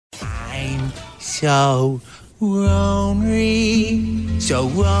I'm so lonely, so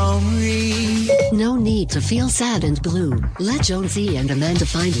lonely. No need to feel sad and blue. Let Jonesy and Amanda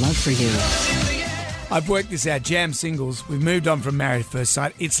find love for you. I've worked this out. Jam singles. We've moved on from Married at First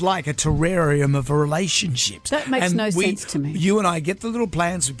Sight. It's like a terrarium of relationships. That makes no sense to me. You and I get the little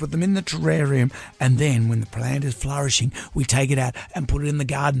plants, we put them in the terrarium, and then when the plant is flourishing, we take it out and put it in the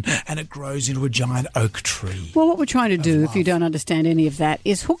garden, and it grows into a giant oak tree. Well, what we're trying to do, if you don't understand any of that,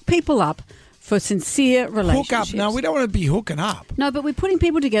 is hook people up for sincere relationships. Hook up? No, we don't want to be hooking up. No, but we're putting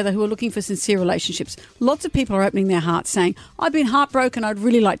people together who are looking for sincere relationships. Lots of people are opening their hearts saying, I've been heartbroken, I'd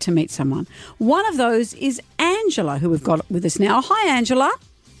really like to meet someone. One of those is Angela, who we've got with us now. Hi, Angela.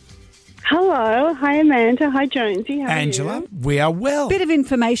 Hello. Hi, Amanda. Hi, Jonesy. How Angela, are you? we are well. Bit of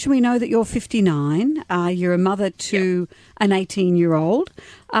information. We know that you're 59. You're a mother to an 18-year-old.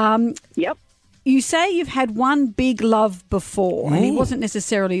 Yep. You say you've had one big love before, and he Ooh. wasn't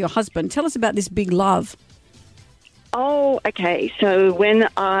necessarily your husband. Tell us about this big love. Oh, okay. So when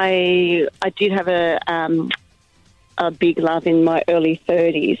I did have a big love in my early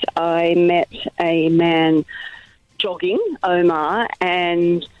 30s, I met a man jogging, Omar,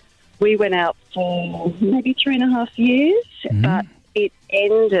 and we went out for maybe 3.5 years, but it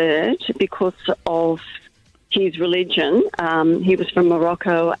ended because of his religion. He was from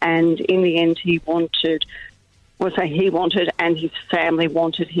Morocco, and in the end he wanted and his family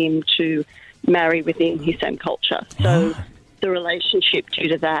wanted him to marry within his same culture. So the relationship due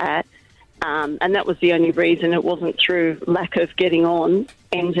to that, and that was the only reason, it wasn't through lack of getting on,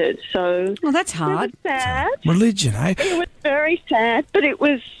 ended. So Well, that's hard. it was sad. Religion, eh? It was very sad, but it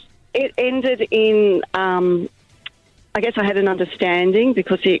ended in, I guess I had an understanding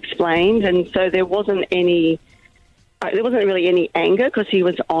because he explained, and so there wasn't really any anger because he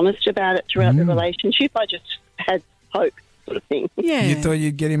was honest about it throughout the relationship. I just had hope, sort of thing. Yeah. You thought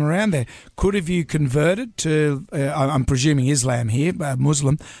you'd get him around there. Could have you converted to, I'm presuming Islam here,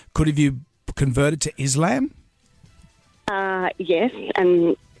 Muslim, could have you converted to Islam? Yes,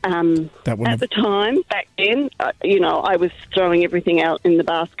 and That wouldn't at the time, back then, I was throwing everything out in the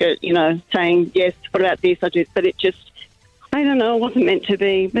basket, saying, yes, what about this? I do, but it just, I don't know, it wasn't meant to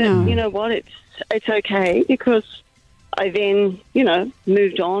be. But No. you know what? It's okay because I then,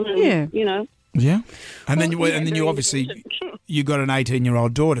 moved on and, Yeah. And then Well, you obviously, you got an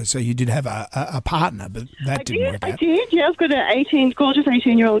 18-year-old daughter, so you did have a partner, but that didn't work I out. did. Yeah, I've got an gorgeous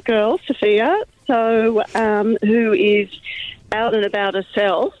 18-year-old girl, Sophia, so who is out and about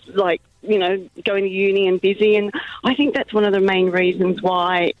herself, like, going to uni and busy. And I think that's one of the main reasons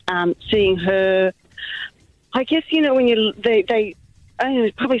why seeing her, I guess, when they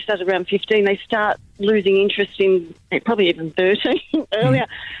probably started around 15, they start losing interest in, probably even 13 earlier,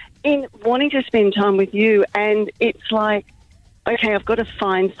 in wanting to spend time with you. And it's like, okay, I've got to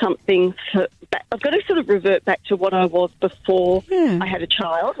find something. I've got to sort of revert back to what I was before I had a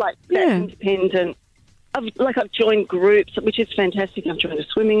child, like that independent. I've joined groups, which is fantastic. I've joined a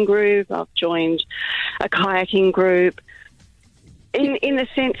swimming group. I've joined a kayaking group. In the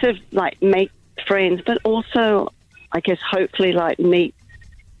sense of like make friends, but also, I guess, hopefully, like meet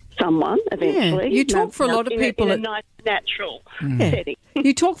someone eventually. Yeah. You talk for a lot of people in a nice, natural setting.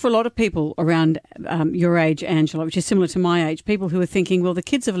 You talk for a lot of people around your age, Angela, which is similar to my age, people who are thinking, well, the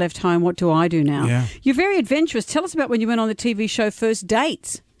kids have left home, what do I do now? Yeah. You're very adventurous. Tell us about when you went on the TV show First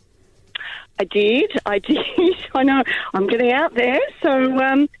Dates. I did. I know. I'm getting out there,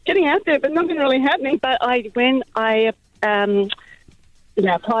 but nothing really happening. But I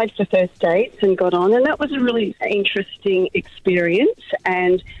applied for First Dates and got on, and that was a really interesting experience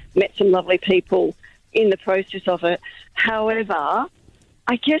and met some lovely people in the process of it. However,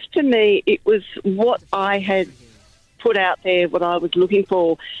 I guess for me, it was what I had put out there, what I was looking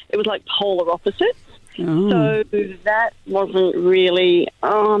for. It was like polar opposites. So that wasn't really,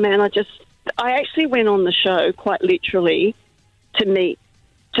 I actually went on the show quite literally to meet,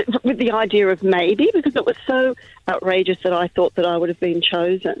 with the idea of maybe, because it was so outrageous that I thought that I would have been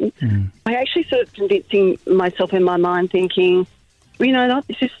chosen. I actually sort of convincing myself in my mind thinking,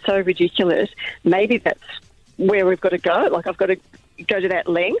 this is so ridiculous. Maybe that's where we've got to go. Like, I've got to go to that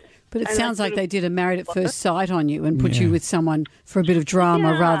length. But it sounds like they did a Married at First Sight on you and put you with someone for a bit of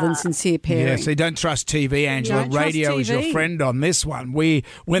drama rather than sincere pairing. Yeah, so don't trust TV, Angela. Don't trust Radio is your TV. friend on this one. We're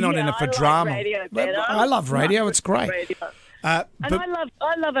not in it for drama. Radio better. I love radio. It's great. Radio. But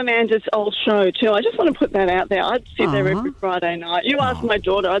I love Amanda's old show too. I just want to put that out there. I'd sit there every Friday night. You ask my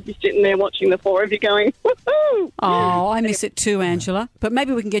daughter, I'd be sitting there watching the four of you going, woohoo! Oh, I miss it too, Angela. But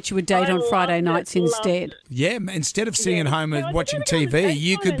maybe we can get you a date on Friday nights instead. yeah, instead of sitting at home and No, watching I don't TV, think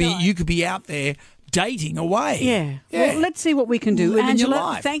you could be out there dating away. Yeah. Well, let's see what we can do. Living your Angela,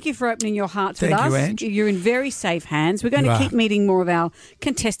 life. thank you for opening your hearts Thank with you, us. Ange. You're in very safe hands. We're going You to are. keep meeting more of our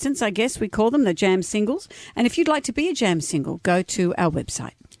contestants, I guess we call them, the Jam Singles. And if you'd like to be a Jam Single, go to our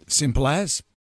website. Simple as.